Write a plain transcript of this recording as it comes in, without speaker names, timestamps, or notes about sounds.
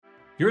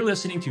You're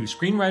listening to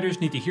Screenwriters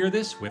Need to Hear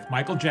This with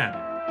Michael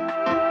Jamin.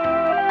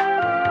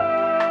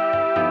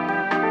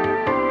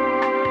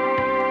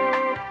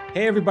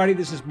 Hey everybody,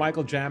 this is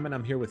Michael Jamin.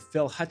 I'm here with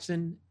Phil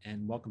Hudson,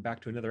 and welcome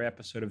back to another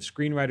episode of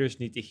Screenwriters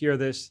Need to Hear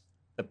This,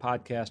 the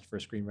podcast for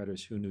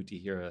screenwriters who need to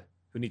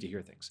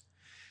hear things.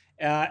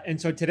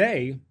 And so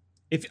today,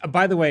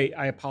 by the way,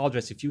 I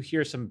apologize if you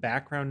hear some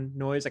background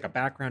noise, like a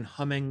background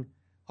humming.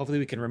 Hopefully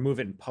we can remove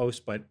it in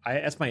post, but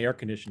that's my air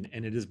conditioning,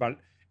 and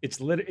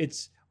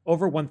it's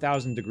over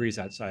 1,000 degrees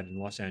outside in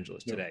Los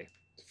Angeles today.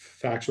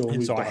 Factual.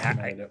 And so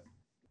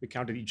we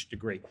counted each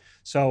degree.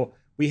 So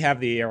we have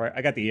the air.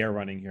 I got the air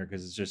running here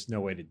because there's just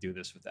no way to do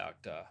this without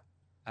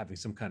having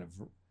some kind of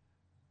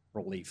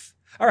relief.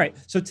 All right.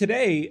 So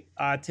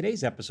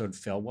today's episode,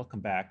 Phil, welcome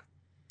back,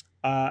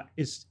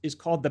 is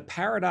called The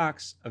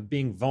Paradox of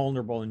Being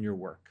Vulnerable in Your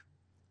Work.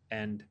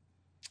 And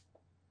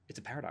it's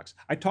a paradox.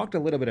 I talked a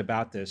little bit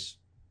about this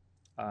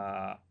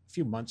a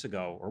few months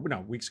ago,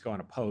 weeks ago on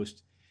a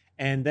post.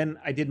 And then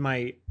I did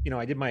my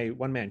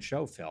one-man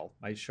show, Phil.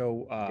 My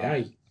show,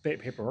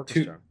 Paper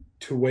Orchestra.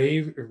 To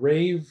rave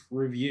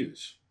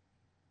reviews.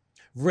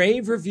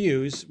 Rave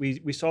reviews.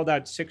 We sold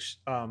out six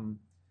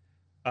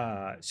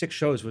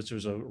shows, which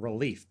was a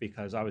relief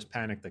because I was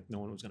panicked like no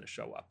one was going to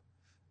show up.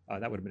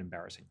 That would have been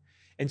embarrassing.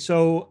 And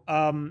so,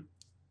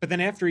 but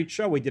then after each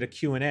show, we did a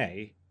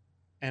Q&A,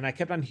 and I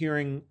kept on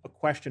hearing a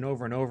question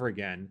over and over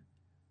again,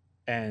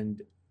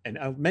 and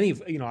many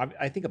of,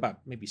 I think about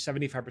maybe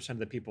 75% of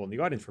the people in the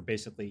audience were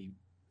basically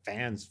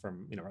fans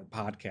from, a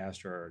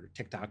podcast or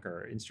TikTok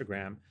or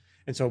Instagram.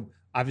 And so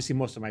obviously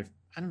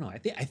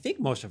I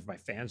think most of my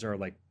fans are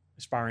like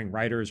aspiring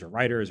writers or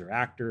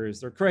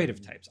actors. They're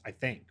creative types, I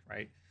think,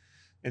 right?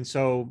 And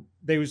so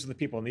those are the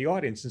people in the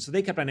audience. And so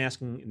they kept on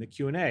asking in the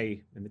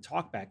Q&A and the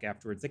talk back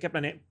afterwards, they kept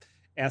on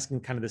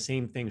asking kind of the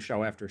same thing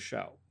show after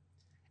show.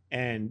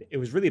 And it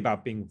was really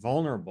about being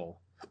vulnerable.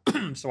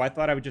 So I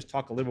thought I would just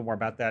talk a little bit more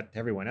about that to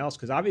everyone else,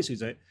 because obviously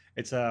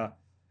if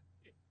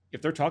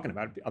they're talking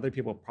about it, other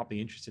people are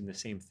probably interested in the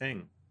same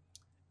thing.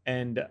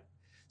 And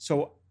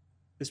so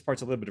this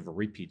part's a little bit of a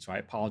repeat, so I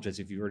apologize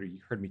if you already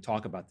heard me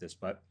talk about this,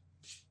 but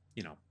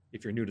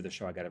if you're new to the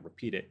show, I got to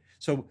repeat it.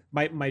 So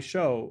my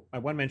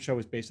one-man show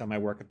is based on my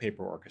work at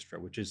Paper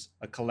Orchestra, which is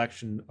a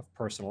collection of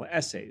personal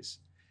essays.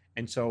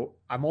 And so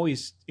I'm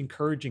always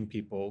encouraging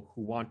people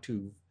who want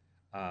to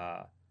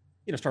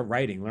start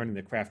writing, learning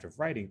the craft of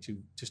writing,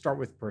 to start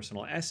with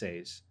personal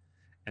essays.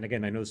 And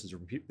again, I know this is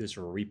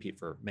a repeat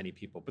for many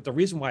people, but the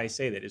reason why I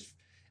say that is,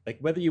 like,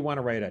 whether you want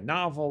to write a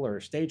novel or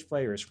a stage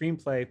play or a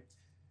screenplay,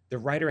 the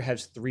writer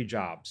has three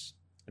jobs.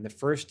 And the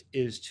first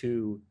is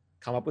to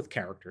come up with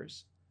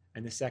characters.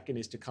 And the second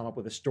is to come up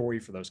with a story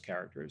for those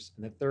characters.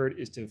 And the third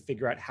is to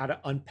figure out how to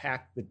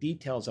unpack the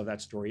details of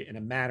that story in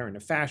a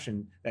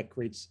fashion that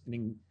creates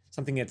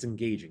something that's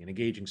engaging, an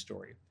engaging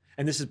story.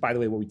 And this is, by the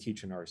way, what we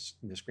teach in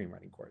the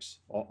screenwriting course,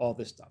 all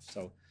this stuff.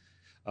 So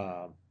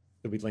there'll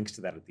be links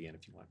to that at the end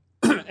if you want.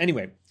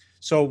 Anyway,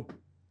 so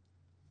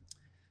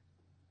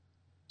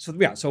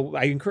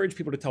I encourage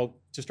people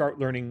to start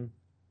learning,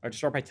 or to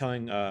start by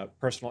telling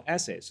personal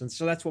essays. And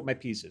so that's what my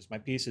piece is. My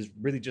piece is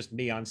really just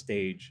me on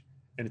stage,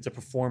 and it's a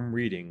perform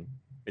reading.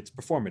 It's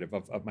performative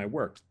of my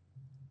work.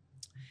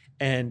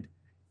 And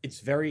it's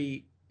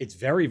very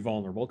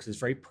vulnerable because it's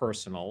very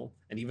personal.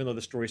 And even though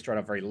the stories start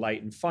out very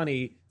light and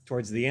funny,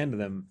 towards the end of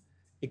them,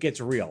 it gets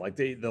real. Like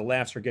the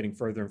laughs are getting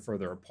further and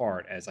further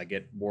apart as I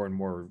get more and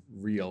more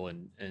real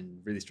and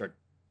really start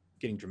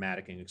getting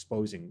dramatic and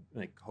exposing,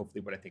 like,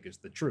 hopefully what I think is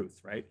the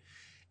truth, right?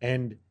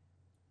 And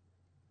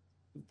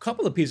the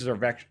couple of pieces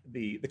are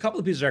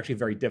actually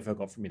very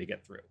difficult for me to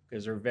get through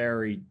because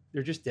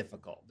they're just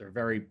difficult. They're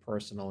very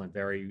personal and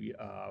very,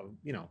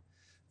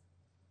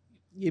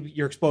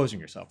 you're exposing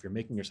yourself. You're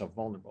making yourself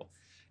vulnerable.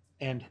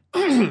 And,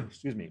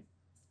 excuse me.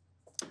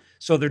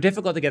 So they're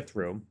difficult to get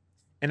through.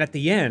 And at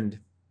the end,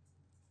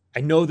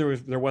 I know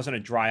there wasn't a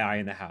dry eye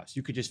in the house.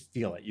 You could just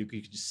feel it. You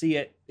could just see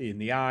it in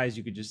the eyes.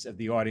 You could just, of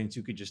the audience,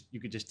 you could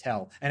just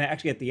tell. And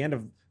actually at the end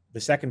of the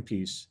second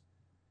piece,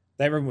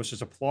 everyone was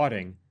just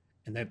applauding.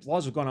 And the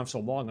applause was going on so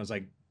long. I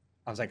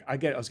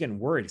was getting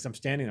worried because I'm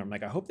standing there. I'm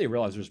like, I hope they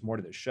realize there's more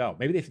to the show.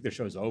 Maybe they think the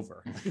show's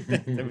over.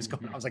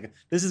 I was like,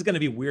 this is going to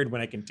be weird when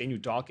I continue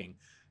talking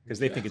because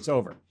they think it's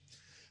over.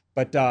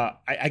 But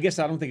I guess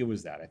I don't think it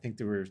was that. I think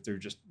they were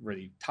just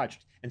really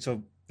touched. And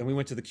so then we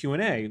went to the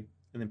Q&A, and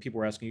then people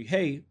were asking you,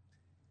 hey,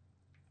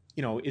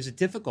 is it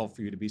difficult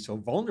for you to be so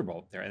vulnerable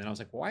up there? And then I was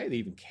like, why do they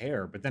even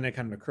care? But then it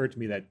kind of occurred to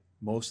me that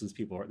most of these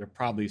people they're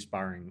probably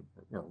aspiring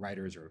or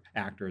writers or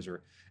actors, and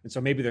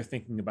so maybe they're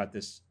thinking about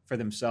this for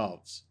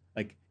themselves.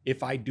 Like,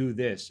 if I do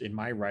this in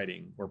my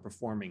writing or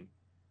performing,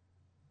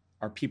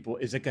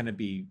 is it going to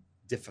be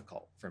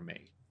difficult for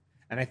me?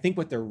 And I think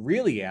what they're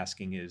really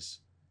asking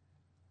is,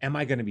 am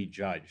I going to be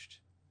judged?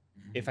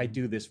 Mm-hmm. If I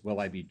do this, will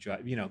I be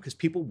judged? Because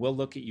people will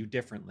look at you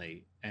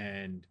differently,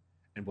 and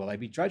will I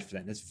be judged for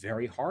that? And it's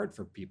very hard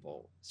for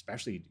people,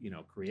 especially,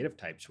 creative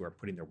types who are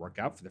putting their work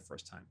out for the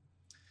first time.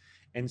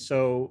 And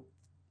so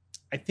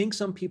I think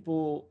some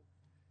people,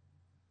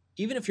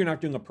 even if you're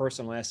not doing a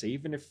personal essay,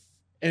 even if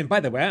And by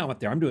the way, I'm up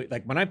there. I'm doing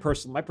like when my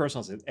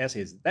personal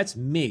essays. That's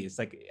me. It's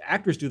like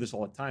actors do this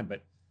all the time,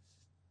 but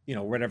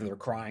whatever they're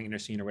crying in a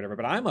scene or whatever.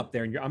 But I'm up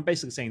there, and I'm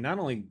basically saying not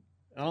only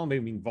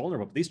being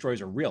vulnerable, but these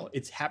stories are real.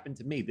 It's happened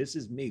to me. This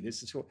is me.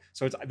 This is who.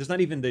 So there's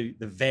not even the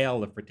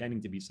veil of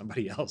pretending to be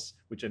somebody else,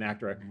 which an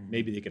actor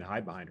maybe they can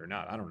hide behind or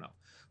not. I don't know.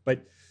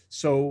 But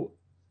so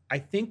I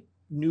think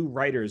new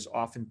writers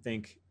often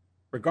think,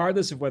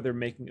 regardless of whether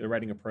they're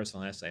writing a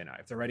personal essay or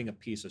not, if they're writing a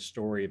piece, a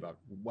story about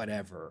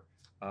whatever,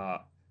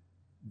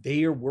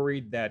 they are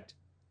worried that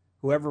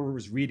whoever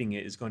was reading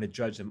it is going to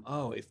judge them.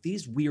 Oh, if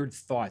these weird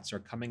thoughts are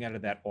coming out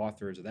of that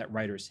author's or that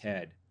writer's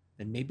head,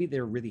 then maybe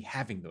they're really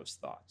having those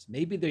thoughts.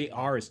 Maybe they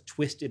are as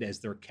twisted as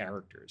their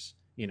characters,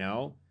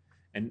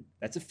 and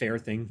that's a fair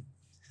thing.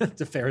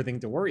 It's a fair thing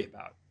to worry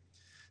about.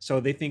 So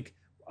they think,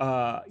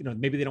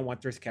 maybe they don't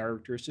want their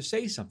characters to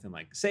say something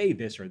like say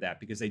this or that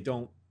because they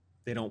don't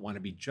want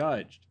to be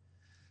judged.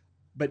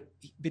 But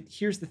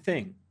here's the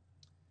thing.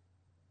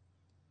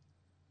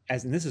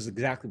 And this is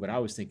exactly what I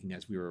was thinking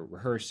as we were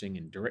rehearsing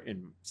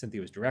and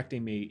Cynthia was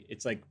directing me.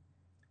 It's like,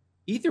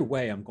 either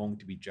way, I'm going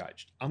to be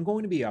judged. I'm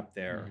going to be up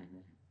there,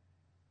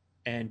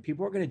 and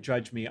people are going to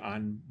judge me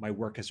on my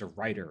work as a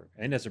writer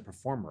and as a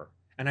performer.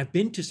 And I've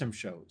been to some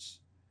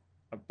shows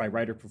by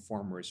writer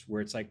performers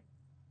where it's like,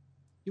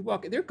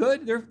 they're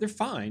good, they're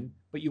fine,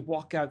 but you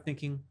walk out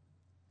thinking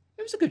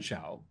it was a good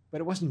show,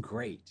 but it wasn't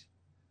great,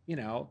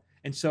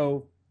 And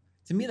so,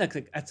 to me, that's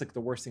like the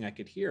worst thing I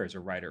could hear as a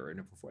writer and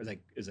a performer.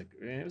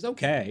 It was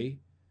okay,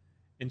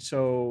 and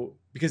so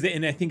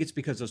and I think it's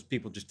because those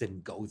people just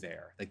didn't go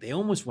there. Like they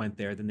almost went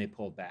there, then they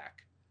pulled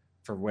back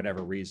for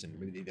whatever reason.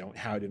 Maybe they didn't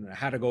know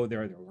how to go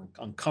there. They were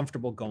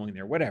uncomfortable going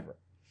there, whatever,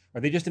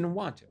 or they just didn't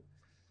want to.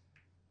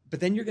 But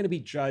then you're going to be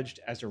judged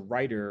as a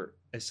writer,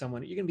 as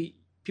someone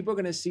people are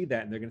going to see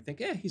that and they're going to think,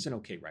 yeah, he's an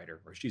okay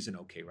writer or she's an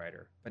okay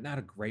writer, but not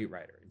a great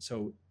writer. And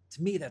so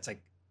to me, that's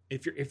like,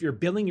 if you're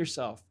billing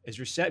yourself if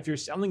you're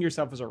selling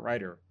yourself as a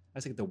writer,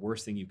 that's like the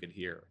worst thing you could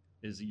hear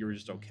is that you're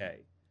just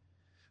okay.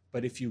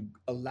 But if you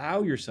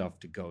allow yourself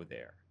to go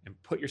there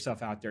and put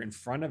yourself out there in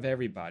front of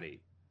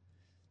everybody,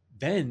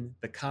 then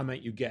the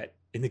comment you get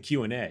in the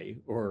Q&A,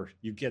 or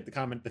you get the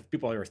comment that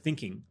people are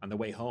thinking on the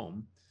way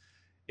home,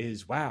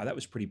 is, wow, that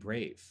was pretty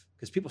brave.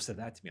 Because people said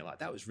that to me a lot.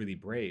 That was really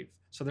brave.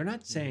 So they're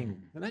not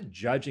saying, they're not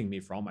judging me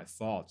for all my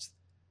faults.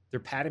 They're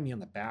patting me on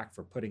the back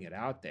for putting it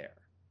out there.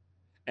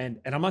 And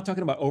I'm not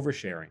talking about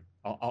oversharing.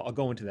 I'll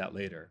go into that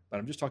later, but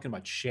I'm just talking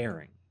about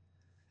sharing.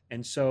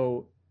 And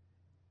so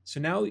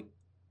now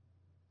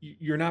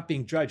you're not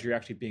being judged. You're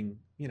actually being,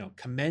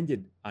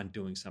 commended on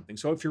doing something.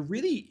 So if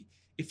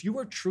you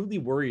are truly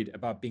worried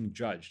about being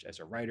judged as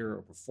a writer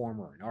or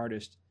performer or an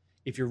artist,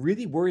 if you're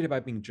really worried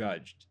about being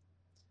judged,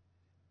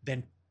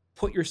 then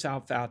put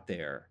yourself out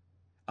there,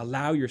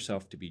 allow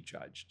yourself to be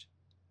judged,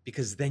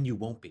 because then you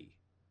won't be.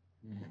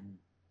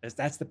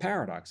 That's the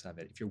paradox of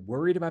it. If you're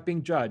worried about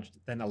being judged,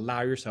 then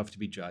allow yourself to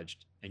be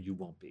judged and you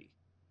won't be.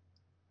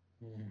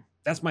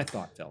 That's my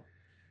thought, Phil.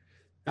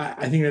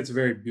 I think that's a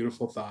very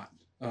beautiful thought.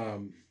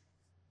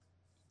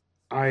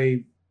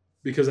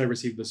 Because I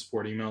received the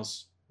support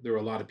emails, there were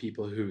a lot of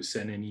people who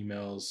sent in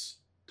emails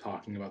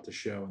talking about the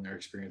show and their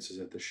experiences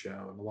at the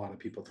show. And a lot of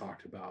people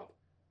talked about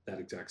that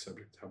exact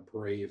subject, how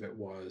brave it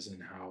was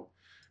and how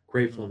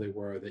grateful they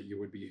were that you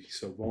would be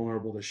so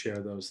vulnerable to share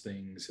those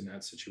things in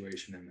that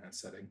situation, in that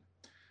setting.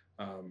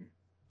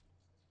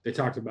 They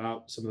talked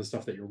about some of the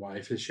stuff that your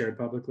wife has shared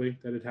publicly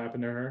that had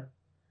happened to her.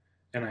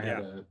 And I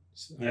had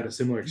a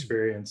similar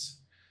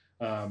experience.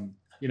 I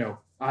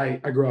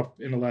grew up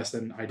in a less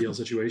than ideal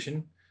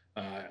situation.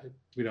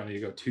 We don't need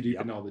to go too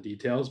deep into all the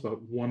details,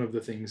 but one of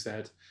the things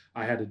that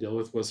I had to deal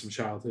with was some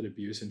childhood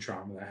abuse and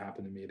trauma that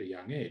happened to me at a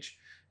young age.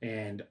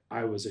 And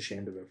I was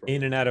ashamed of it.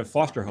 In and out of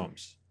foster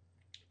homes.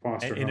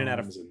 In and out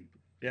of.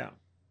 Yeah.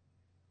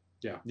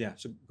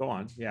 So go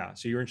on. Yeah.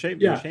 So you're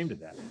ashamed of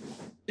that.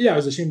 Yeah. I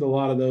was ashamed of a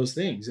lot of those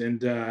things.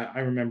 And I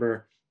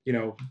remember,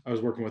 I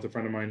was working with a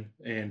friend of mine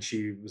and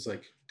she was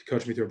like,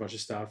 coached me through a bunch of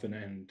stuff.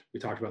 And we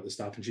talked about this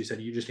stuff. And she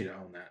said, you just need to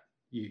own that.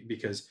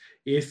 Because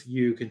if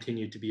you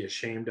continue to be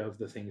ashamed of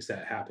the things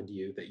that happened to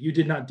you that you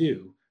did not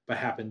do, but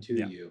happened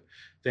to you,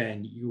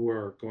 then you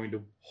are going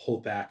to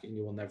hold back and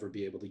you will never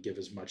be able to give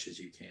as much as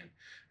you can.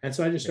 And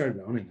so I just started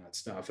owning that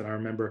stuff. And I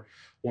remember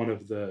one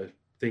of the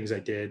things I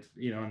did,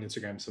 on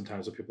Instagram,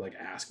 sometimes when people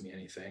ask me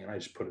anything and I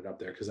just put it up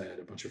there because I had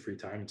a bunch of free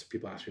time. And so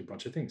people ask me a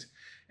bunch of things.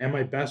 And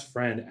my best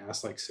friend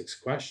asked 6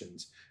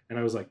 questions. And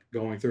I was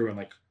going through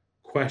and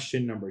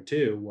question number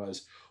 2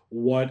 was,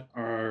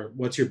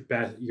 what's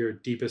your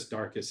deepest,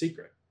 darkest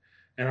secret?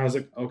 And I was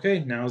like, okay,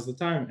 now's the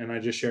time. And I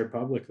just shared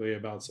publicly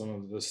about some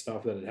of the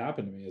stuff that had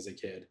happened to me as a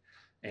kid.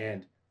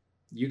 And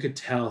you could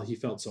tell he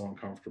felt so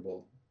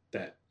uncomfortable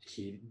that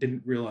he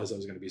didn't realize I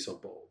was going to be so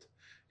bold.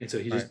 And so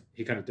he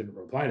kind of didn't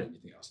reply to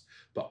anything else.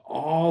 But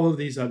all of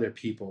these other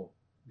people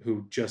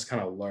who just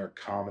kind of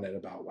commented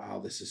about,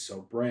 wow, this is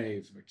so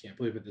brave. I can't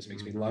believe it. This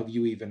makes me love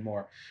you even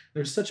more.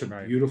 There's such a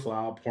beautiful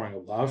outpouring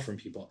of love from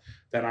people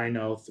that I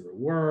know through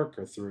work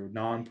or through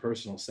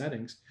non-personal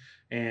settings.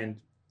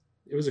 And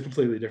it was a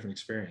completely different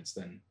experience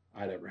than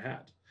I'd ever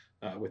had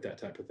with that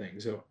type of thing.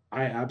 So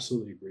I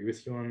absolutely agree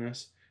with you on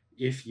this.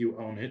 If you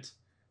own it,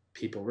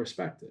 people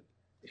respect it.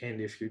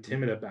 And if you're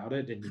timid about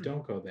it and you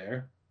don't go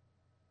there,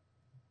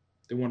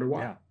 they wonder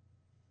why. Yeah.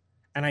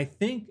 And I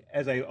think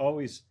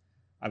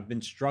I've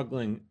been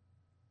struggling,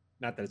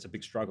 not that it's a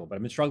big struggle, but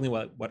I've been struggling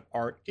with what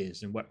art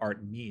is and what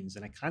art means.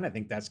 And I kind of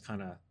think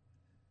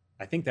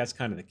I think that's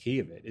kind of the key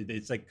of it.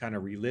 It's like kind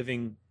of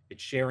reliving,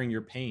 it's sharing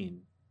your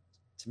pain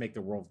to make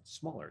the world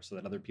smaller so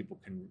that other people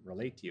can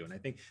relate to you. And I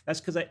think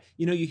that's because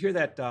you hear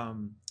that,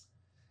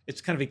 it's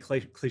kind of a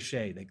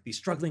cliche, like the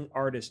struggling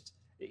artist,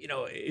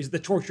 is the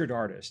tortured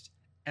artist.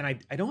 And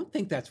I don't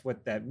think that's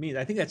what that means.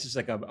 I think that's just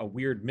like a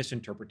weird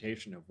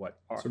misinterpretation of what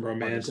So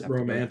artists have to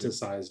go through.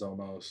 romanticized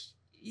almost.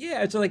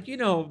 Yeah, it's like,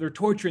 they're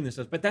torturing this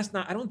stuff, but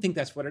I don't think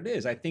that's what it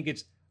is. I think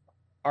it's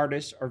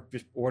artists are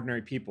just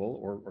ordinary people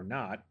or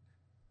not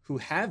who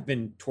have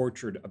been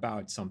tortured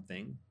about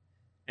something,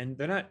 and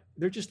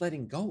they're just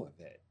letting go of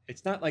it.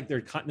 It's not like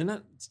they're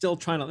not still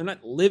they're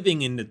not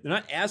living they're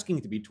not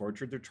asking to be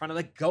tortured. They're trying to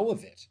let go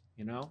of it,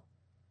 Yeah.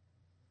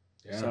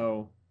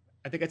 So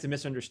I think that's a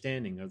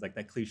misunderstanding of like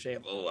that cliche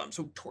of, oh, I'm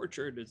so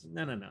tortured. It's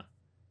no.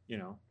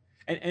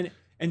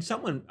 And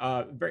someone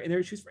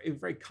she was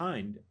very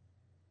kind.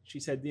 She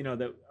said,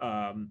 that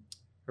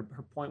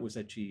her point was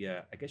that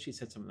I guess she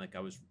said something like I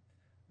was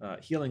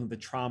healing the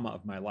trauma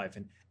of my life,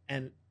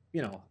 and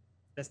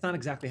that's not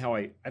exactly how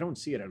I don't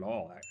see it at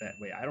all that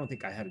way. I don't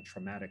think I had a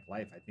traumatic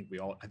life. I think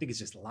it's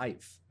just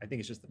life. I think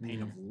it's just the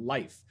pain of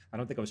life. I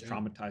don't think I was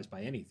traumatized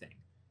by anything.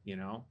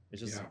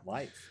 It's just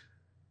life.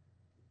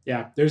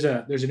 Yeah, there's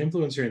an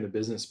influencer in the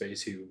business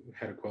space who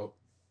had a quote,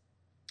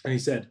 and he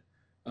said,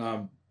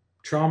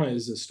 "Trauma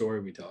is a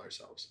story we tell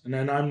ourselves." And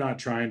then I'm not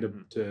trying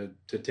to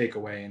take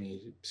away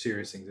any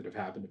serious things that have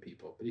happened to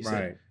people, but he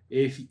said,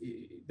 if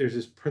there's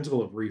this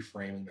principle of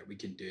reframing that we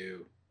can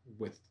do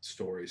with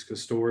stories,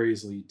 because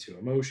stories lead to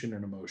emotion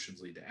and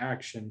emotions lead to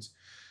actions,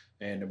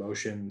 and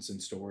emotions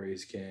and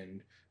stories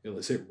can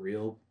elicit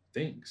real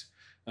things,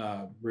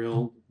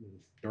 real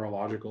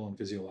neurological and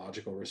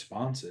physiological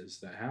responses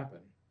that happen.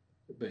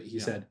 But he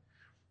said,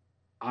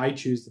 I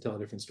choose to tell a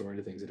different story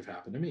to things that have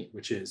happened to me,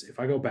 which is if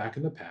I go back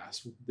in the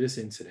past, this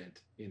incident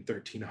in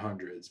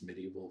 1300s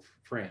medieval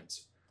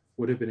France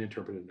would have been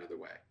interpreted another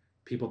way.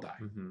 People die.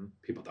 Mm-hmm.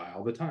 People die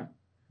all the time,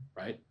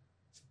 right?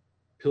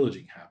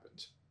 Pillaging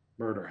happens.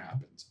 Murder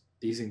happens.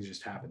 These things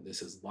just happen.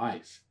 This is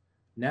life.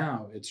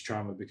 Now it's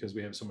trauma because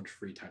we have so much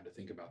free time to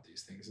think about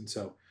these things. And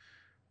so,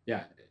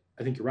 yeah,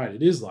 I think you're right.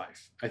 It is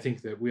life. I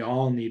think that we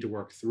all need to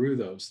work through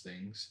those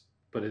things,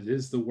 but it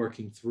is the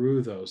working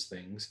through those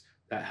things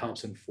that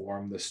helps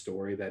inform the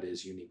story that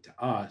is unique to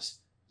us.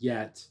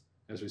 Yet,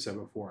 as we said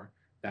before,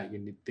 that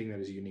unique thing that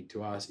is unique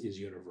to us is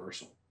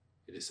universal.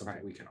 It is something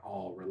we can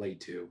all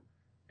relate to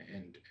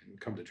and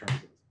come to terms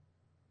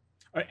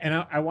with.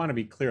 And I want to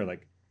be clear,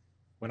 like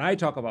when I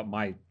talk about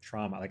my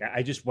trauma, like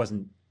I just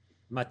wasn't,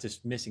 I'm not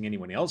dismissing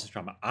anyone else's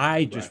trauma.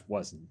 I just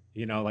wasn't,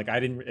 like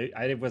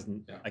I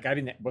wasn't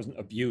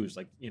abused.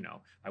 Like,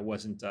 I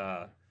wasn't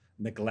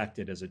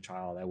neglected as a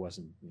child. I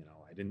wasn't,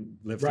 I didn't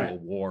live through a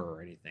war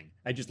or anything.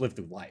 I just lived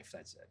through life.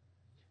 That's it.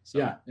 So,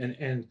 yeah.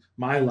 And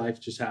my life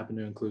just happened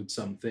to include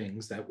some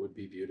things that would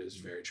be viewed as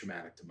very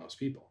traumatic to most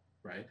people.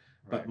 Right.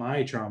 But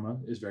my trauma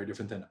is very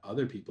different than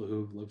other people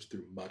who have lived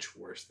through much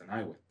worse than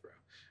I went through.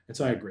 And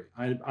so I agree.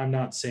 I'm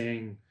not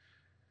saying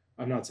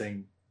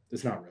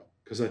it's not real,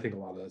 because I think a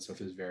lot of that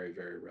stuff is very,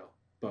 very real.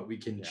 But we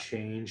can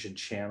change and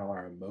channel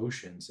our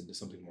emotions into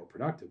something more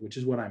productive, which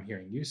is what I'm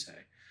hearing you say.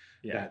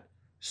 Yeah. That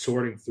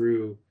sorting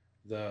through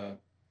the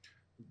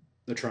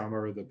trauma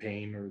or the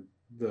pain or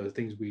the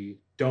things we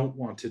don't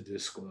want to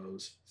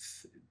disclose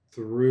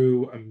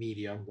through a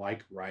medium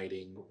like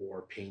writing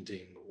or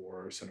painting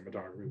or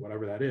cinematography,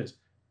 whatever that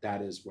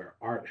is where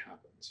art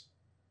happens.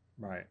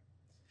 Right.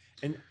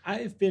 And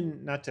I've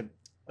been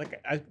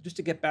just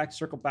to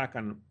circle back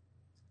on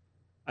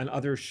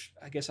other,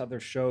 other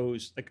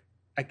shows. Like,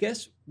 I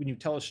guess when you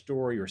tell a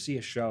story or see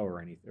a show or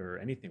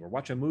anything or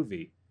watch a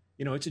movie,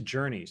 it's a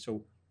journey.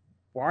 So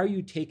why are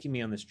you taking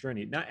me on this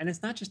journey? And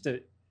it's not just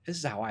this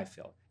is how I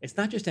feel. It's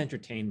not just to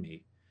entertain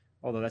me,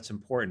 although that's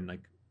important.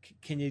 Like,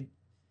 can you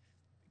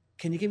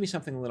give me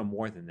something a little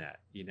more than that?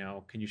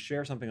 Can you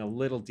share something a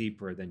little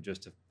deeper than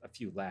just a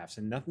few laughs?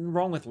 And nothing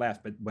wrong with laughs,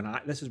 but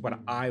this is what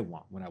I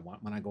want when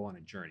I go on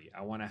a journey.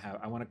 I want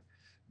to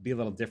be a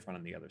little different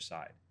on the other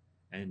side.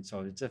 And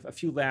so it's a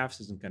few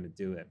laughs isn't going to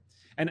do it.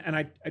 And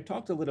I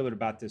talked a little bit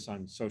about this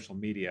on social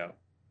media,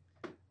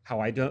 how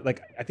I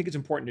think it's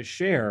important to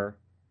share,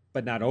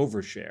 but not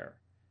overshare.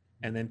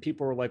 And then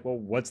people were like, well,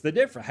 what's the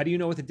difference? How do you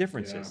know what the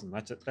difference is? And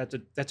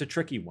that's a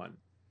tricky one.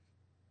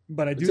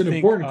 But I do think it's an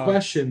important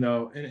question,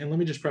 though. And let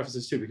me just preface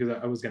this too, because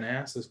I was going to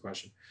ask this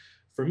question.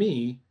 For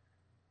me,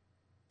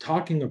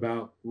 talking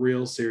about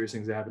real serious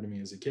things that happened to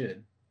me as a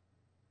kid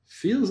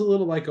feels a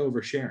little like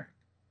oversharing.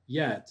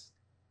 Yet,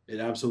 it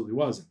absolutely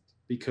wasn't,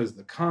 because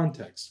the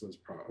context was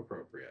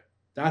appropriate.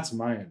 That's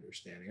my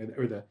understanding,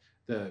 or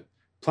the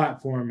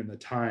platform and the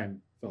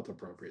time felt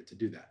appropriate to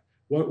do that.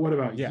 What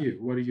about you?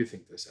 What do you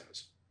think this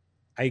is?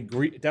 I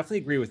agree, definitely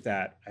agree with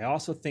that. I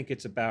also think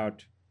it's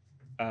about,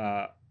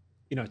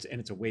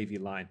 it's a wavy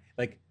line.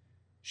 Like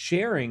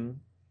sharing,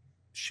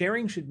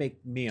 sharing should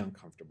make me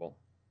uncomfortable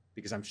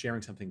because I'm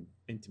sharing something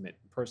intimate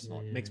and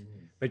personal.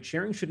 But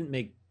sharing shouldn't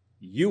make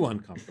you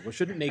uncomfortable. It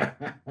shouldn't make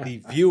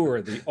the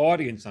viewer, the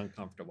audience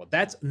uncomfortable.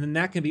 And then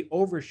that can be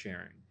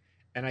oversharing.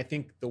 And I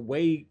think the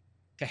way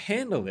to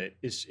handle it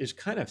is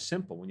kind of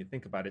simple when you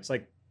think about it. It's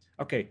like,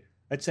 okay,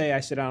 let's say I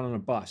sit down on a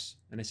bus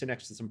and I sit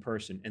next to some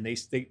person and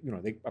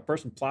a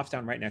person plops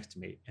down right next to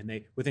me and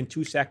within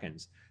 2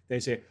 seconds, they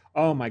say,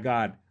 "Oh my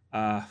God,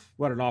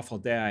 what an awful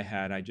day I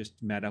had. I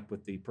just met up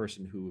with the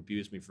person who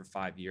abused me for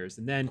 5 years.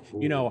 And then,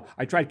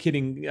 I tried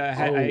kidding.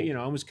 I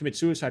almost committed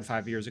suicide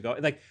 5 years ago."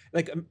 Like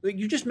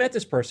you just met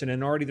this person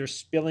and already they're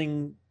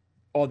spilling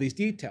all these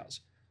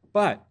details.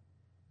 But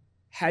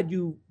had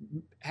you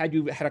had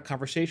a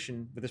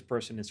conversation with this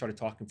person and started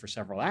talking for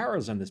several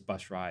hours on this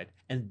bus ride,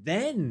 and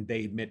then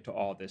they admit to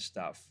all this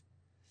stuff,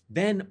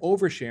 then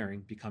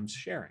oversharing becomes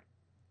sharing.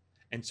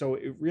 And so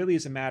it really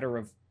is a matter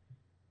of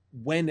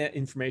when that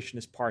information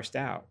is parsed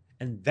out.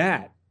 And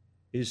that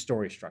is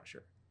story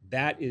structure.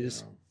 That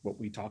is what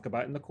we talk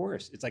about in the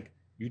course. It's like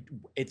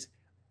it's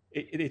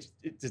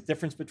the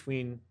difference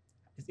between,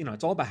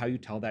 it's all about how you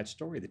tell that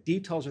story. The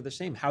details are the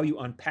same. How you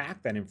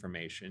unpack that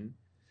information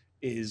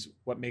is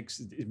what makes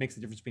the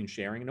difference between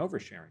sharing and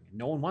oversharing. And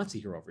no one wants to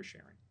hear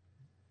oversharing.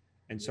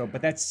 And so,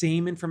 but that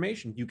same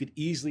information you could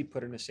easily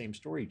put in the same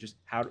story. Just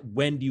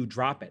when do you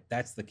drop it?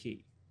 That's the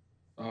key.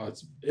 Oh,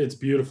 it's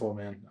beautiful,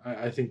 man.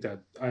 I think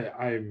that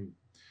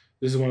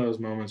this is one of those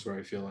moments where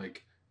I feel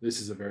like this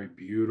is a very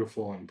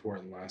beautiful and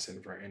important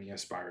lesson for any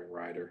aspiring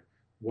writer.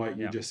 What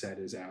you just said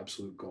is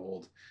absolute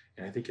gold.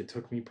 And I think it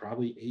took me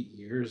probably 8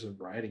 years of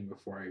writing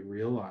before I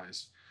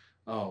realized,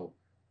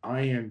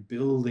 I am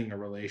building a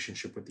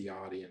relationship with the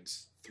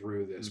audience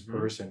through this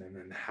person, and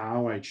then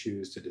how I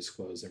choose to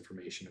disclose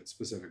information at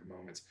specific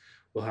moments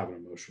will have an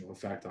emotional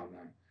effect on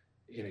them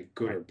in a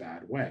good or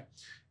bad way.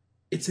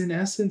 It's in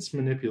essence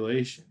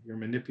manipulation. You're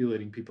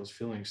manipulating people's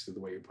feelings through the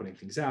way you're putting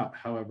things out.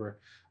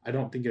 However, I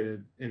don't think it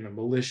in a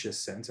malicious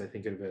sense. I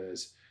think of it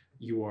as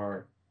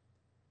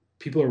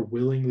people are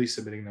willingly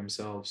submitting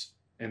themselves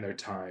and their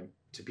time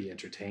to be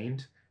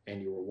entertained, and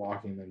you are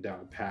walking them down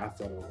a path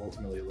that will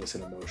ultimately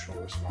elicit an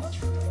emotional response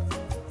from them.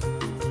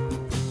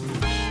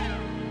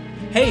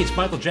 Hey, it's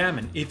Michael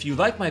Jamin. If you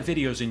like my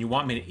videos and you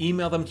want me to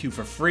email them to you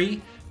for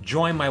free,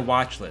 join my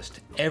watch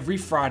list. Every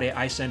Friday,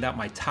 I send out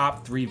my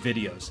top 3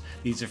 videos.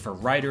 These are for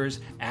writers,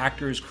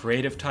 actors,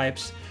 creative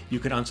types. You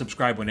can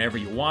unsubscribe whenever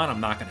you want. I'm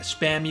not going to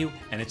spam you,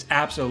 and it's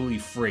absolutely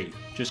free.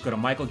 Just go to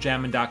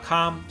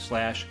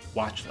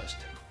michaeljamin.com/watchlist.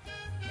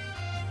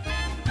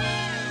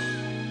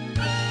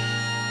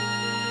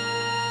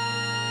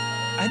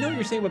 I know what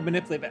you're saying about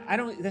manipulate, but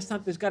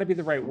there's got to be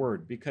the right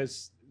word,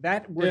 because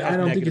that word has I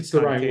don't think it's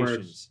the right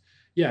word.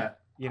 Yeah.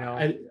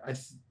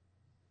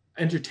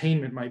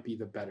 Entertainment might be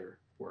the better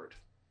word.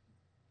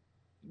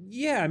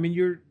 Yeah. I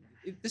mean,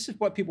 this is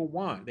what people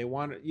want. They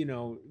want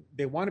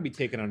to be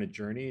taken on a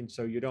journey. And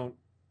so you don't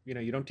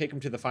take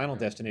them to the final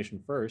destination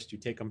first. You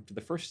take them to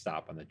the first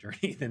stop on the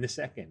journey, then the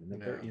second, and the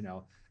third,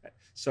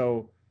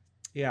 So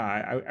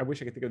yeah, I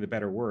wish I could think of the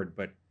better word,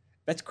 but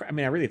I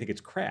really think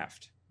it's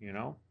craft.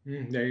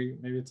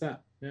 Maybe it's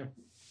that. Yeah.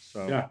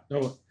 So yeah,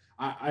 no,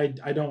 I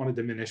don't want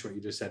to diminish what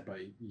you just said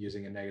by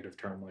using a negative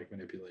term like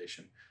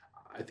manipulation.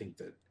 I think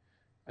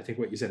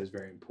what you said is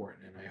very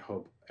important, and I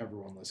hope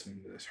everyone listening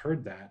to this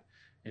heard that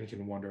and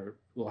can wonder,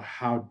 well,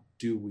 how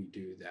do we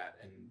do that?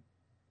 And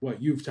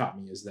what you've taught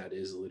me is that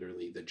is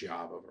literally the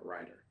job of a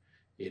writer.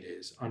 It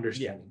is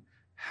understanding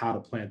how to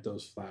plant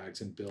those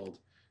flags and build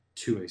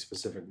to a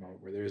specific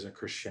moment where there is a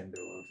crescendo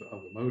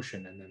of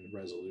emotion and then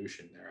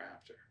resolution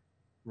thereafter.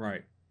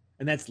 Right.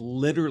 And that's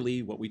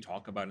literally what we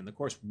talk about in the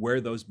course, where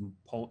those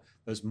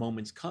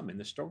moments come in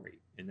the story.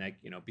 And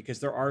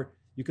because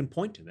you can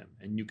point to them,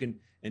 and you can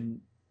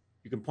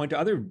point to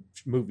other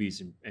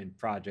movies and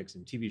projects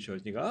and TV shows,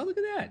 and you go, "Oh, look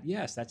at that.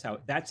 Yes, that's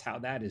how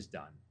that is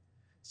done."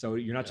 So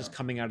you're not just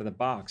coming out of the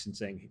box and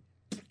saying,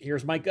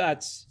 "Here's my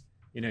guts."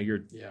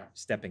 You're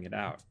stepping it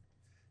out.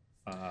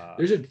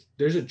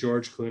 There's a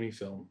George Clooney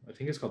film. I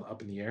think it's called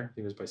Up in the Air. I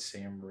think it was by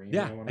Sam Raimi.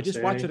 Yeah, I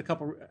just watched it a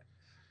couple.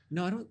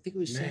 No, I don't think it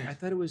was Sam. I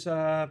thought it was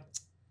Jason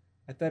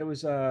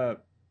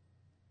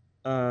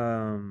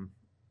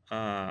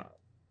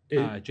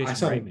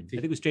Reitman. I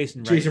think it was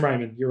Jason Reitman. Jason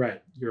Reitman. You're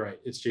right.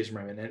 It's Jason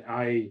Reitman. And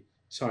I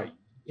saw it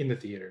in the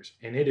theaters,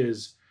 and it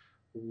is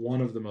one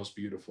of the most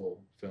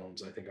beautiful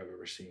films I think I've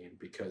ever seen,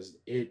 because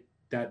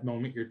that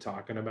moment you're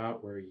talking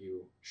about where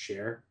you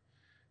share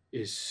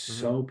is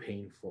so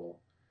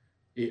painful.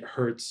 It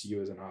hurts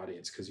you as an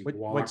audience because you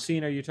walk. What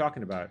scene are you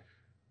talking about?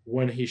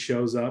 When he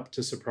shows up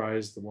to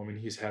surprise the woman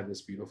he's had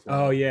this beautiful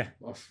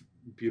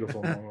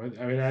beautiful moment.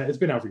 I mean, it's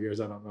been out for years.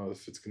 I don't know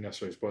if it's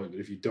necessarily spoiled, but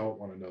if you don't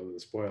want to know the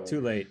spoiler,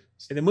 Too late.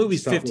 And the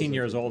movie's stop 15 listening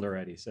years for- old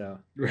already. So,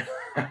 Right.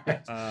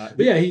 uh,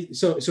 But yeah,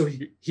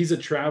 he's a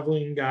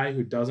traveling guy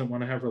who doesn't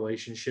want to have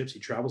relationships. He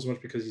travels so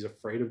much because he's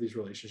afraid of these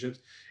relationships.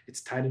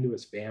 It's tied into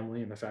his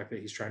family and the fact that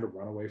he's trying to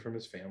run away from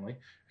his family,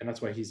 and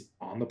that's why he's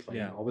on the plane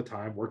Yeah. all the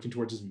time, working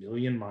towards his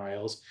million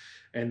miles.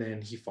 And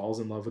then he falls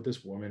in love with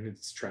this woman.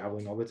 It's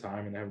traveling all the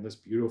time and having this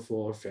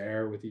beautiful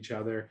affair with each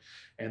other.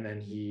 And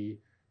then he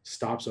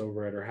stops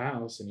over at her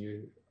house,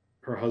 and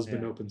her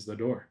husband Yeah. opens the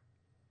door.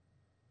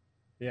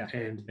 yeah.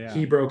 And Yeah.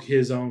 he broke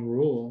his own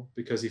rule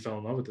because he fell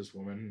in love with this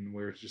woman, and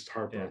we're just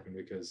heartbroken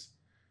because.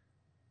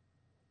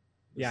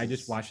 Yeah, I this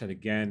just is- watched it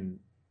again,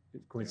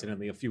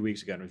 coincidentally, a few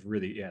weeks ago, and it was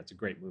really, it's a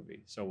great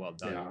movie. So well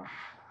done. Yeah,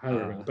 highly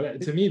recommend. Uh,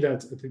 But to me,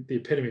 that's I think the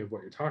epitome of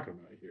what you're talking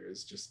about here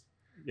is just,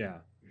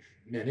 Yeah.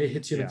 man, it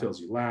hits you and Yeah. it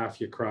feels you.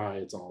 Laugh, you cry,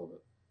 it's all of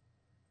it.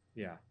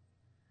 Yeah.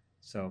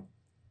 So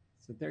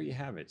there you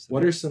have it. So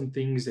What are some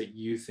things that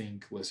you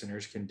think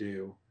listeners can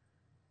do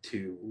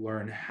to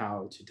learn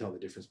how to tell the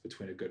difference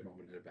between a good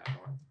moment and a bad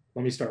moment?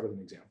 Let me start with an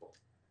example.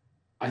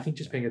 I think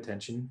just paying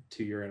attention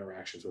to your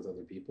interactions with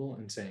other people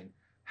and saying,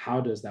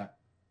 how does that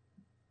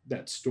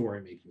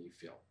story make me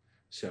feel?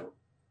 So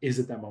is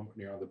it that moment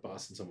when you're on the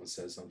bus and someone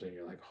says something and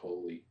you're like,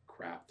 holy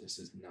crap, this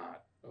is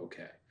not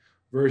okay?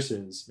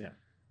 Versus, Yeah.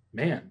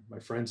 man, my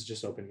friend's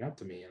just opening up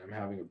to me and I'm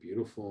having a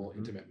beautiful, Mhm.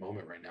 intimate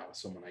moment right now with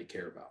someone I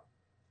care about.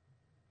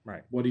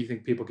 Right. What do you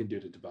think people can do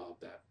to develop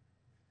that?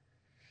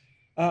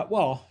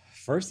 Well,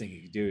 first thing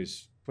you can do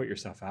is put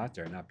yourself out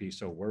there and not be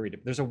so worried.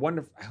 There's a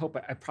wonderful, I hope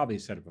I probably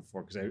said it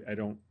before because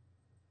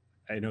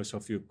I know so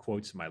few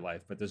quotes in my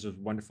life, but there's a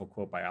wonderful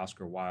quote by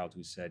Oscar Wilde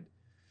who said,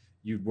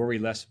 "You'd worry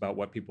less about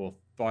what people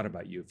thought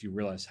about you if you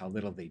realize how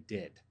little they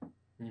did,"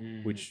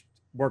 which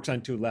works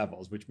on two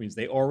levels, which means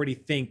they already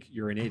think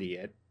you're an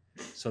idiot.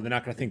 So they're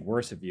not going to think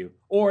worse of you,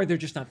 or they're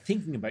just not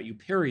thinking about you,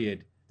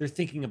 period. They're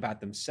thinking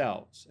about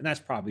themselves. And that's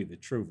probably the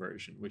true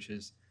version, which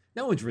is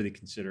no one's really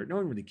considerate. No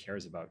one really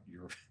cares about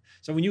your.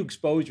 So when you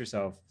expose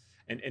yourself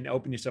and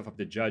open yourself up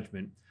to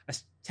judgment,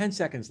 10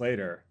 seconds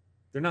later,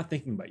 they're not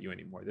thinking about you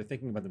anymore. They're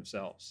thinking about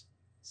themselves.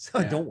 So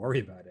Yeah. don't worry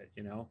about it,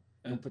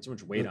 Don't put so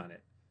much weight on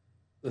it.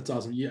 That's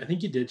awesome. Yeah, I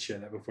think you did share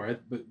that before,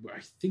 but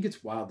I think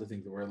it's wild to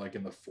think that we're like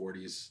in the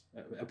 40s,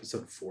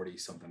 episode 40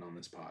 something on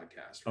this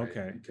podcast, right?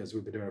 Okay. Because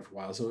we've been doing it for a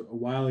while. So a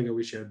while ago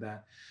we shared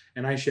that,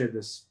 and I shared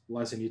this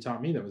lesson you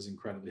taught me that was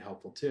incredibly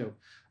helpful too.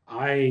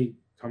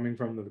 Coming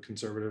from the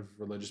conservative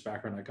religious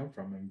background I come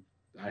from, and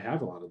I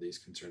have a lot of these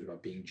concerns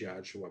about being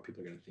judged or what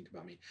people are going to think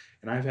about me.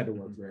 And I've had to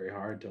work very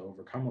hard to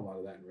overcome a lot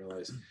of that and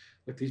realize,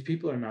 look, these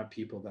people are not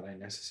people that I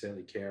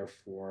necessarily care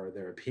for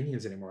their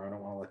opinions anymore. I don't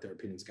want to let their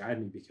opinions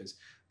guide me because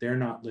they're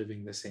not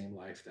living the same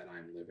life that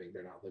I'm living.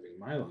 They're not living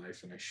my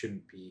life, and I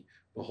shouldn't be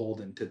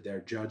beholden to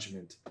their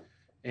judgment.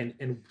 And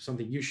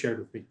something you shared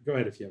with me. Go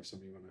ahead if you have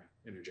something you want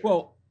to interject.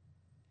 Well,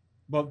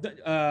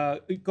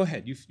 go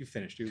ahead. You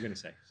finished. You were going to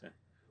say. So.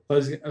 I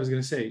was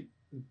going to say,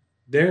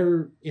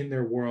 they're in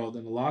their world,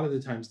 and a lot of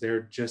the times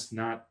they're just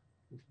not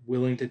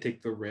willing to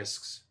take the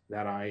risks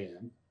that I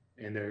am,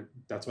 and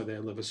that's why they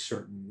live a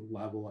certain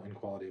level and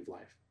quality of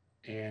life.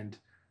 And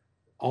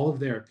all of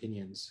their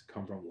opinions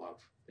come from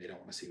love. They don't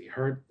want to see me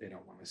hurt. They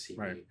don't want to see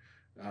me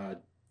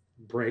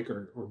break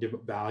or give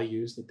up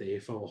values that they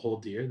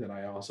hold dear, that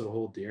I also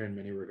hold dear in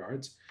many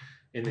regards.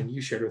 And then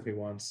you shared with me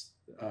once,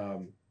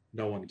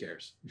 no one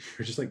cares.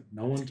 You're just like,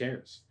 no one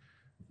cares.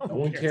 No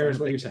one cares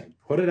what you're saying.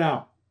 Put it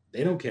out.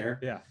 They don't care.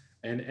 Yeah.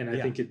 And I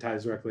think it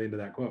ties directly into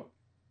that quote.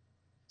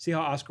 See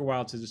how Oscar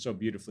Wilde says it so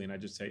beautifully, and I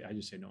just say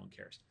no one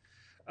cares.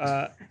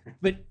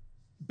 But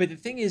the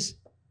thing is,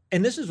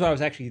 and this is what I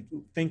was actually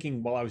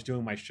thinking while I was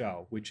doing my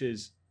show, which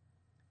is,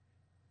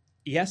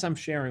 yes, I'm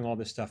sharing all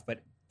this stuff,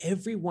 but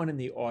everyone in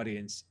the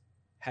audience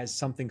has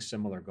something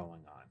similar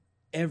going on.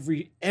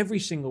 Every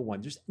single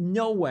one. There's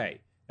no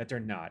way that they're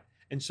not.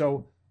 And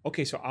so,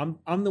 okay, so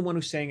I'm the one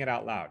who's saying it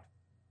out loud.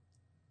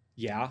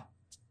 Yeah.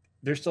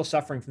 They're still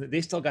suffering from it.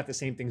 They still got the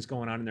same things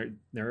going on in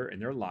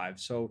their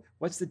lives. So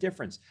what's the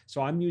difference?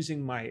 So I'm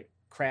using my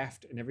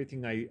craft and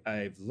everything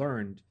I've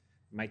learned,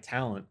 my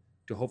talent,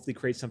 to hopefully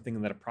create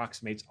something that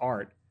approximates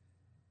art,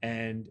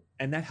 and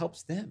that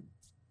helps them.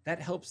 That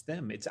helps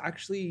them. It's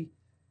actually,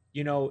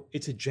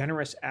 it's a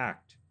generous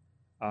act.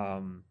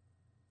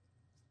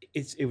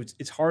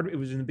 It's hard. It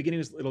was in the beginning.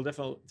 It was a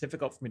little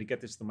difficult for me to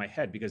get this to my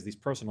head because these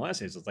personal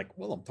essays. It's like,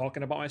 well, I'm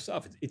talking about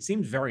myself. It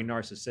seems very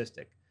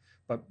narcissistic.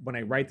 But when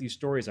I write these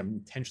stories, I'm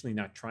intentionally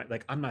not trying.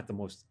 Like, I'm not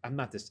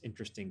this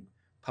interesting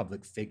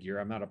public figure.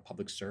 I'm not a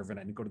public servant.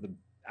 I didn't go to the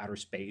outer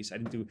space.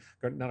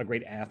 Not a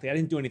great athlete. I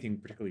didn't do anything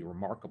particularly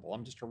remarkable.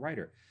 I'm just a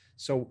writer.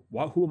 So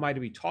who am I to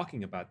be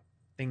talking about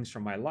things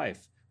from my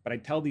life? But I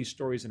tell these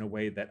stories in a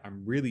way that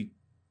I'm really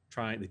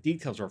trying. The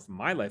details are from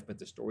my life, but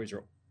the stories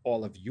are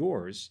all of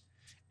yours.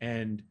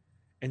 And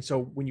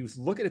so when you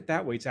look at it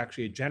that way, it's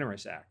actually a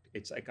generous act.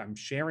 It's like I'm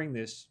sharing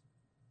this.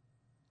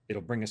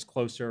 It'll bring us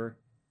closer.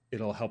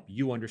 It'll help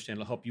you understand.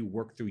 It'll help you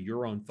work through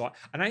your own thought.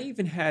 And I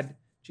even had,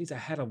 I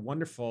had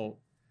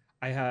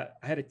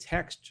a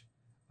text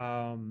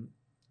um,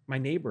 my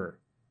neighbor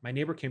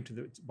came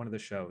to one of the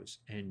shows,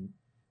 and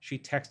she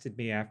texted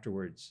me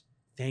afterwards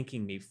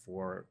thanking me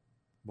for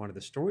one of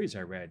the stories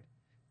I read,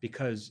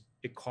 because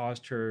it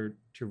caused her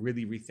to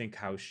really rethink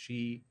how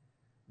she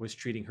was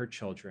treating her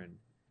children,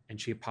 and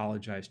she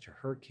apologized to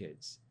her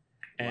kids.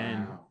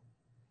 And Wow.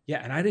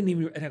 yeah, and I didn't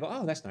even, and I go,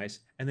 oh, that's nice.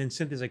 And then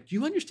Cynthia's like, do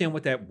you understand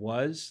what that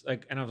was?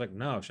 Like, and I was like,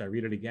 no, should I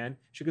read it again?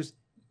 She goes,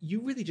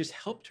 you really just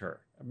helped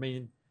her. I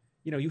mean,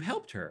 you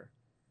helped her.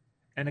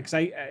 And because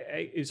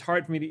it's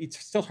hard for me it's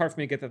still hard for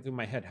me to get that through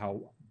my head,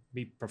 how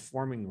me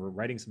performing or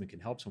writing something can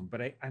help someone.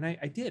 But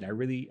I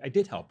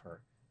did help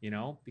her,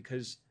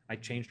 because I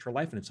changed her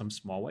life. And in some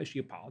small way, she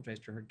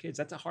apologized to her kids.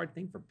 That's a hard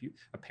thing for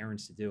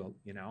parents to do,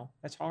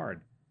 that's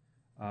hard.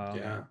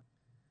 Yeah.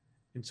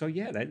 And so,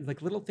 yeah, that,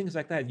 like little things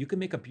like that, you can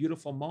make a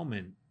beautiful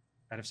moment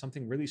out of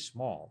something really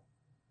small,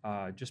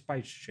 just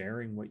by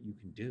sharing what you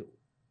can do,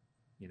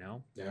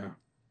 Yeah.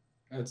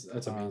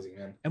 That's amazing,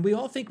 man. And we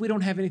all think we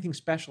don't have anything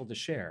special to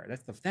share.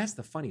 That's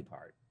the funny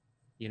part,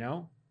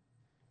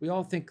 We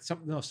all think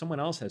someone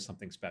else has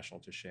something special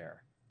to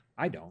share.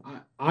 I don't.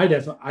 I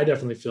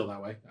definitely feel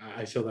that way.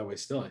 I feel that way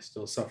still. I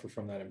still suffer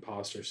from that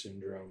imposter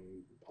syndrome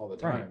all the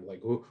time. Right.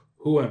 Like,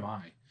 who am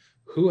I?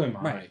 Who am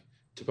I Right.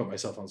 to put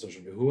myself on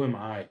social media? Who am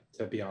I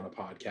to be on a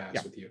podcast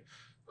Yeah. with you?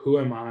 Who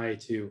am I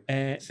to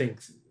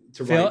think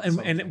to Phil, write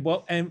something?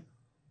 and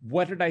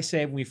what did I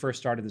say when we first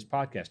started this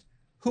podcast?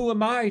 Who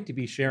am I to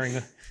be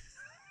sharing?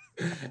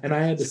 And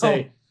I had to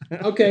say,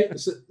 okay,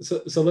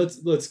 so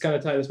let's kind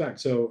of tie this back.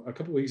 So a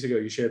couple of weeks ago,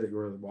 you shared that you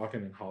were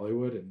walking in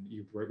Hollywood and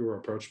you were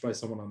approached by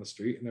someone on the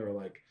street, and they were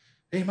like,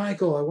 "Hey,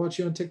 Michael, I watch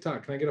you on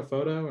TikTok. Can I get a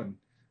photo?" And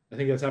I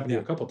think that's happened to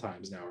you a couple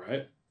times now,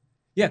 right?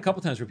 Yeah, a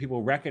couple times where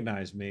people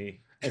recognize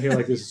me, and you're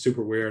like, "This is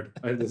super weird.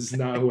 This is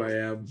not who I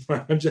am.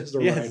 I'm just a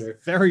writer."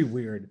 It's very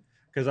weird.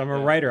 Because I'm a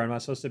writer, I'm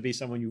not supposed to be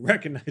someone you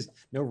recognize.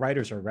 No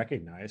writers are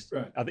recognized.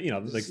 Right.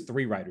 Like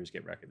 3 writers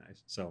get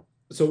recognized. So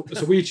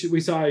we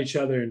saw each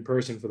other in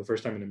person for the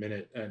first time in a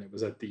minute, and it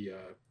was at the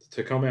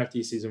Tacoma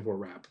FD Season 4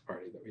 wrap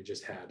party that we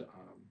just had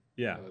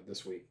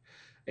this week.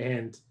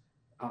 And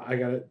I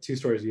got 2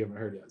 stories you haven't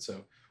heard yet.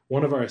 So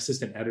one of our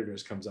assistant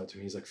editors comes up to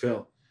me. He's like,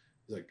 "Phil,"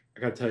 he's like,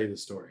 "I got to tell you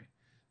this story."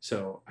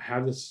 So I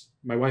have this,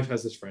 my wife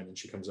has this friend, and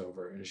she comes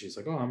over and she's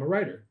like, "Oh, I'm a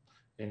writer."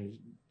 And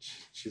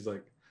she's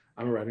like,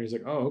 "I'm a writer." He's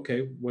like, "Oh,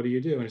 okay. What do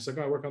you do?" And he's like,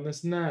 "Oh, I work on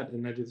this and that,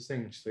 and I do this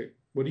thing." And she's like,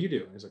 "What do you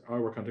do?" And he's like, "Oh, I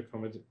work on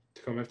Tacoma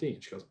FD."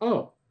 And she goes,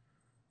 "Oh,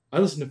 I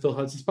listen to Phil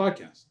Hudson's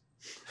podcast."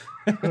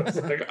 I was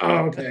like,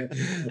 "Oh, okay.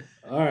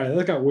 All right."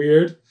 That got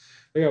weird.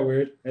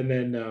 And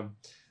then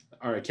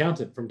our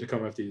accountant from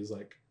Tacoma FD is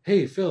like,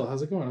 "Hey, Phil,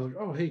 how's it going?" I was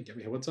like, "Oh, hey,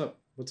 what's up?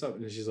 What's up?"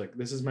 And she's like,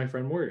 "This is my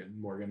friend Morgan.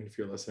 Morgan, if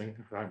you're listening."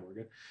 Hi,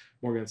 Morgan.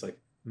 Morgan's like,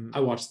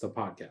 "I watched the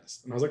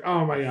podcast." And I was like,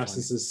 "Oh my gosh,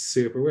 this is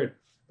super weird."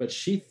 But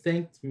she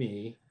thanked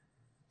me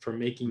for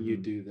making you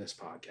do this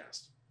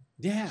podcast.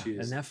 Yeah.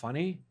 Isn't that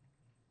funny?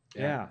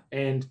 Yeah.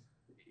 And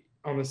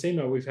on the same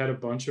note, we've had a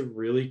bunch of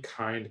really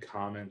kind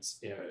comments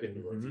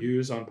in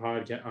reviews on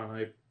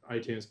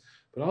iTunes,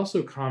 but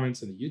also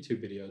comments in the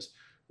YouTube videos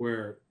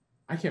where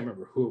I can't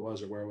remember who it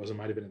was or where it was. It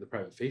might have been in the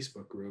private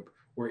Facebook group,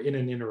 or in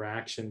an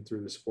interaction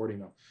through the sporting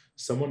note.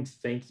 Someone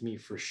thanked me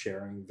for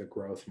sharing the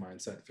growth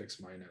mindset,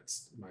 fixed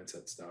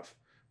mindset stuff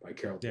by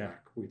Carol Dweck.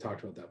 We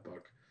talked about that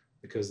book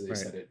because they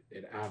said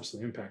it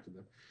absolutely impacted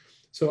them.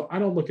 So I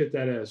don't look at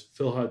that as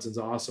Phil Hudson's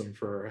awesome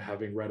for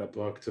having read a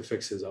book to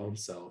fix his own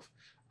self.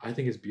 I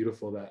think it's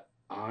beautiful that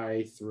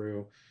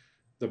through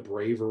the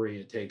bravery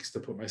it takes to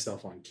put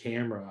myself on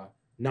camera,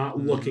 not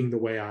looking the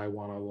way I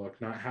want to look,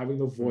 not having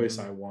the voice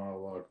I want to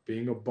look,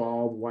 being a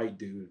bald white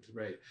dude,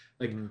 right?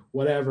 Like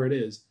whatever it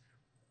is,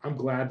 I'm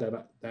glad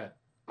that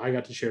I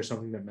got to share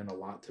something that meant a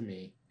lot to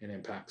me and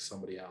impacts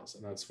somebody else.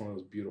 And that's one of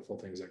those beautiful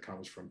things that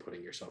comes from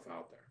putting yourself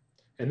out there.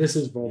 And this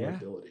is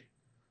vulnerability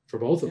for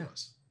both of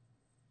us.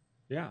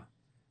 Yeah.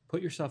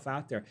 Put yourself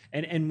out there.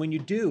 And when you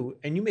do,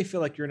 and you may feel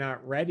like you're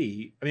not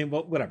ready. I mean,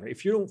 well, whatever.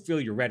 If you don't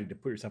feel you're ready to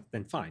put yourself,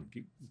 then fine.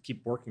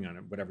 Keep working on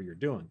it, whatever you're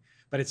doing.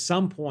 But at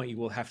some point, you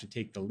will have to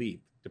take the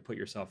leap to put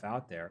yourself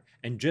out there.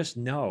 And just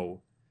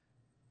know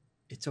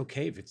it's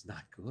okay if it's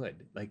not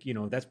good. Like,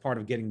 that's part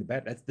of getting the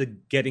better. That's the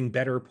getting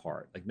better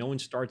part. Like, no one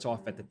starts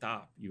off at the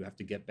top. You have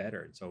to get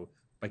better. And so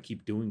by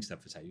keep doing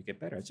stuff is how you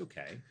get better. It's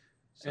okay.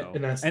 So,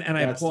 and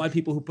I applaud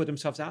people who put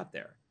themselves out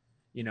there.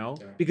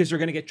 Because they're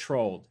going to get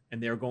trolled,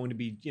 and they're going to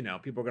be,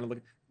 people are going to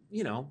look,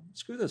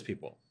 screw those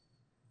people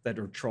that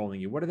are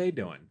trolling you. What are they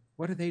doing?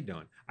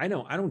 I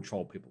don't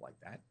troll people like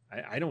that.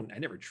 I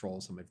never troll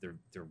someone if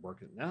they're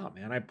working. No,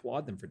 man, I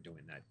applaud them for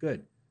doing that.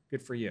 Good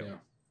for you.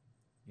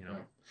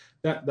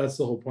 That's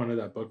the whole point of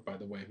that book, by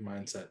the way.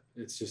 Mindset.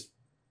 It's just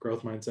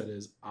growth mindset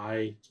is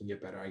I can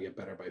get better. I get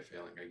better by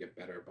failing. I get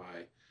better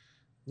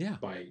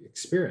by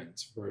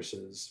experience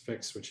versus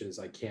fix, which is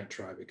I can't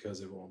try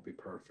because it won't be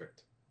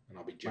perfect. And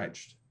I'll be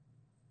judged.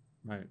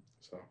 Right.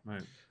 So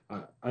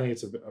I think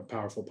it's a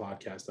powerful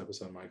podcast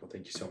episode, Michael.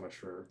 Thank you so much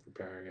for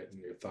preparing it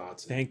and your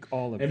thoughts. Thank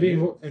all of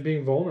you. And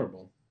being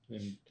vulnerable.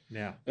 And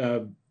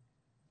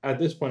at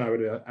this point, I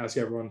would ask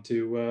everyone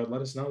to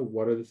let us know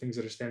what are the things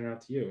that are standing out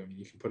to you. I mean,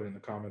 you can put it in the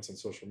comments on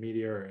social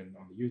media and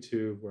on the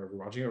YouTube, wherever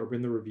you're watching it, or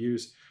in the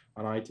reviews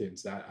on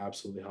iTunes. That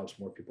absolutely helps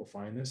more people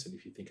find this. And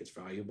if you think it's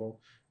valuable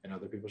and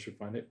other people should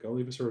find it, go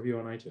leave us a review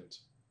on iTunes.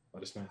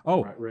 Let us know.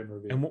 Oh, Written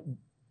review.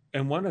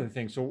 And one other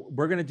thing, so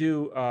we're gonna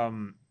do a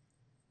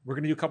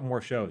couple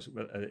more shows,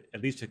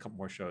 at least a couple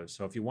more shows.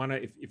 So if you want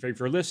to, if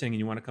you're listening and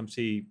you want to come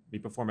see me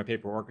perform at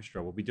Paper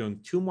Orchestra, we'll be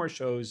doing 2 more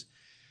shows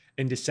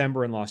in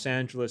December in Los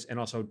Angeles, and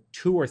also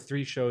 2 or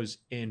 3 shows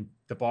in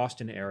the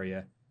Boston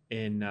area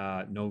in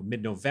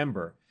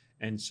mid-November.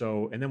 And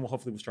then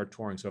we'll start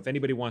touring. So if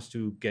anybody wants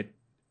to get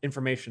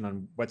information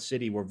on what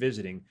city we're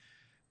visiting,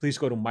 please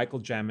go to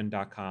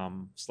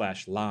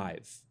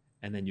michaeljamin.com/live,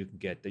 and then you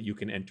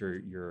can enter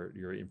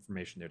your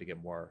information there to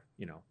get more,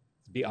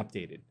 be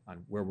updated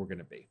on where we're going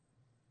to be.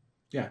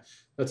 Yeah,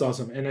 that's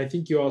awesome. And I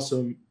think you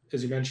also,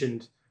 as you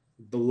mentioned,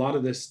 a lot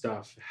of this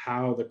stuff,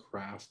 how the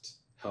craft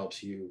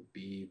helps you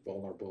be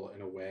vulnerable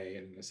in a way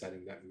and in a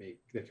setting that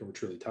can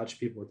truly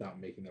touch people without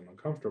making them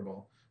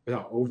uncomfortable,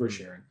 without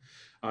oversharing.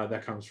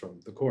 That comes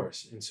from the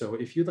course. And so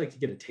if you'd like to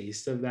get a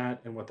taste of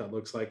that and what that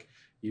looks like,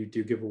 you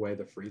do give away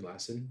the free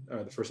lesson,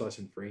 the first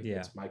lesson free. Yeah.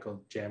 It's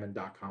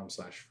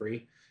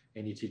michaeljamin.com/free.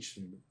 And you teach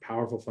some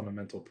powerful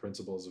fundamental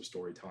principles of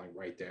storytelling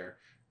right there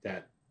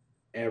that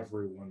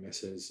everyone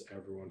misses,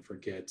 everyone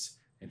forgets,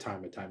 and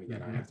time and time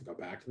again, I have to go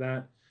back to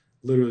that.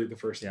 Literally the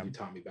first thing you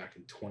taught me back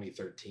in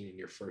 2013 in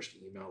your first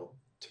email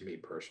to me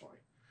personally.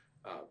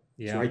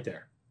 It's right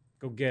there.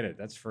 Go get it.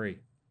 That's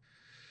free.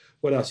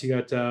 What else? You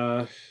got,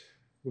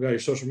 we got your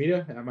social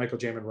media at Michael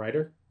Jamin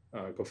Writer.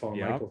 Go follow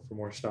Michael for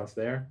more stuff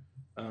there.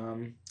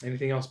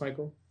 Anything else,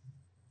 Michael?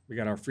 We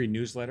got our free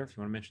newsletter, if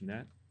you want to mention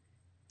that.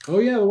 Oh,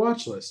 yeah, the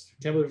watch list.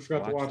 Can't believe I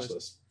forgot the watch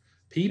list.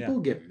 People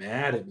get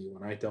mad at me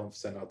when I don't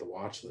send out the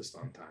watch list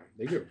on time.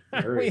 They get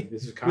very...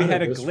 we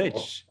had a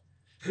glitch.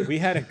 We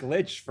had a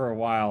glitch for a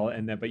while,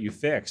 but you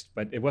fixed,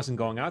 but it wasn't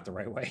going out the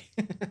right way.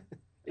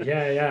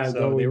 Yeah.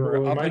 So we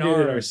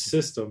migrated our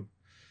system.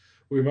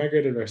 We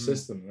migrated our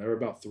system. There were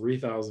about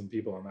 3,000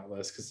 people on that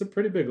list, because it's a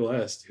pretty big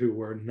list, who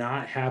were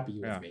not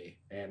happy with me.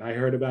 And I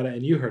heard about it,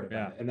 and you heard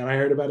about it. And then I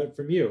heard about it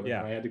from you, and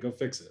I had to go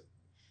fix it.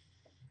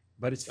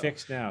 But it's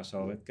fixed now,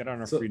 so get on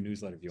our free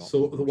newsletter if you want.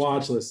 So the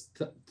watch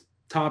list,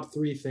 top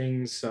 3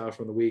 things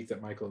from the week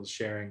that Michael is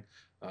sharing.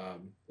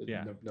 No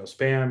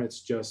spam.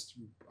 It's just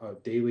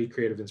daily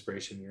creative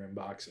inspiration in your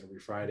inbox every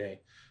Friday.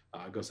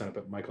 Go sign up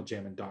at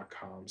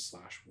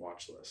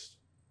michaeljamin.com/watchlist.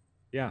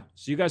 Yeah.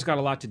 So you guys got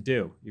a lot to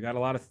do. You got a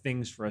lot of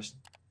things for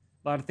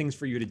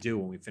you to do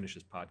when we finish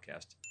this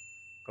podcast.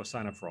 Go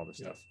sign up for all this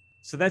stuff.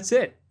 So that's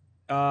it.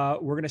 We're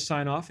going to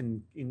sign off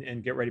and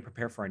get ready to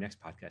prepare for our next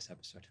podcast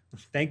episode.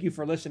 Thank you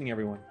for listening,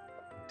 everyone.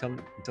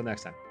 Until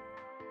next time.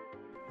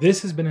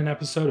 This has been an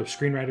episode of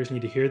Screenwriters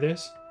Need to Hear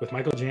This with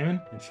Michael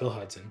Jamin and Phil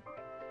Hudson.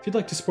 If you'd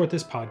like to support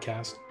this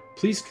podcast,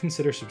 please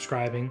consider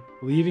subscribing,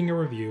 leaving a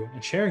review,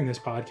 and sharing this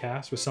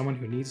podcast with someone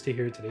who needs to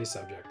hear today's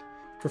subject.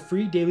 For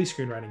free daily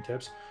screenwriting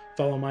tips,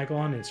 follow Michael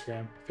on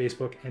Instagram,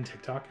 Facebook, and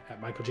TikTok at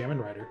Michael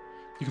Jamin Writer.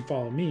 You can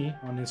follow me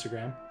on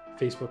Instagram,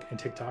 Facebook, and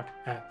TikTok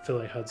at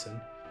Phil A.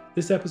 Hudson.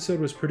 This episode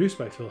was produced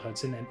by Phil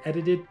Hudson and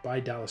edited by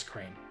Dallas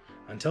Crane.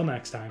 Until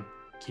next time,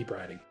 keep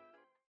writing.